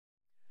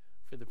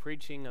the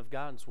preaching of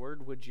God's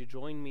Word, would you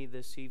join me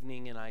this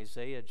evening in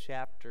Isaiah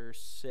chapter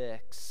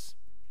 6?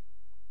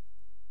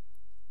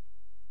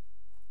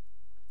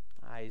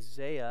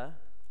 Isaiah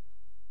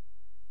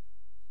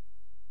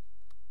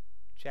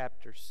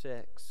chapter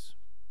 6.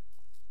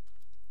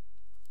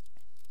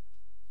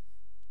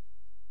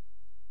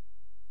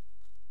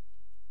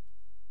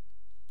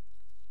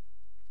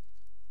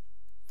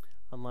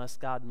 Unless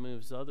God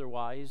moves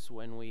otherwise,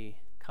 when we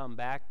come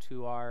back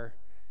to our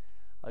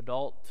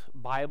adult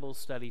Bible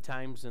study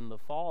times in the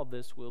fall,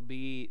 this will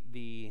be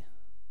the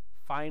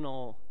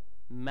final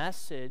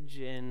message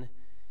in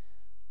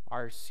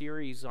our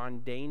series on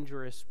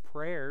dangerous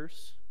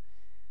prayers.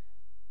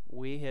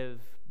 We have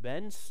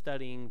been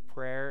studying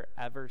prayer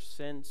ever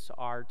since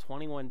our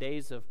 21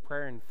 days of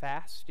prayer and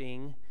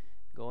fasting,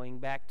 going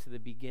back to the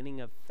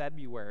beginning of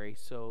February.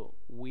 So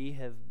we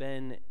have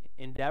been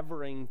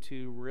endeavoring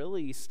to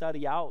really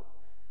study out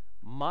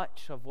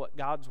much of what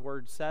God's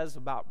Word says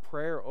about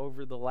prayer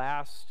over the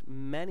last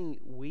many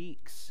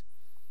weeks.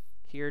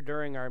 Here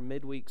during our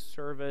midweek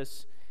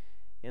service,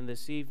 and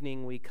this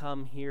evening we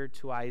come here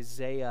to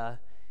Isaiah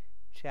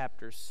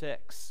chapter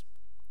 6.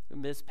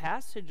 In this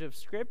passage of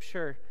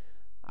Scripture,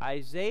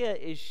 Isaiah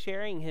is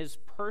sharing his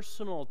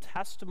personal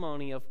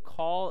testimony of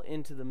call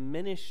into the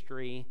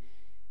ministry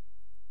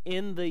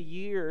in the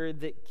year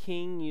that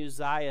King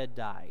Uzziah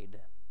died.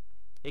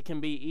 It can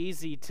be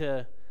easy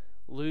to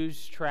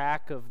lose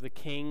track of the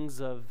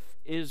kings of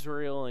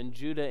Israel and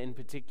Judah in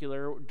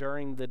particular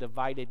during the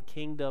divided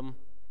kingdom.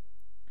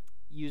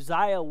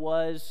 Uzziah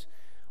was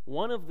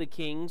one of the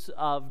kings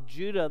of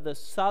Judah, the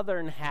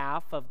southern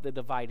half of the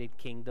divided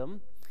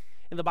kingdom.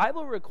 And the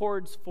Bible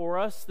records for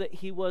us that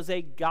he was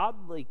a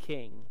godly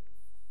king.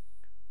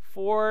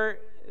 For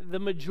the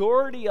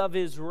majority of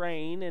his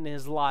reign and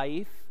his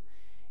life,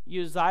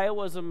 Uzziah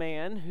was a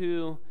man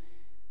who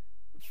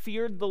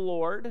feared the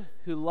Lord,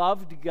 who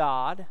loved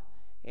God,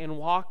 and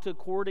walked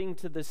according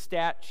to the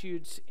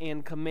statutes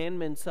and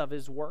commandments of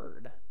his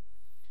word.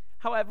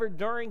 However,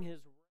 during his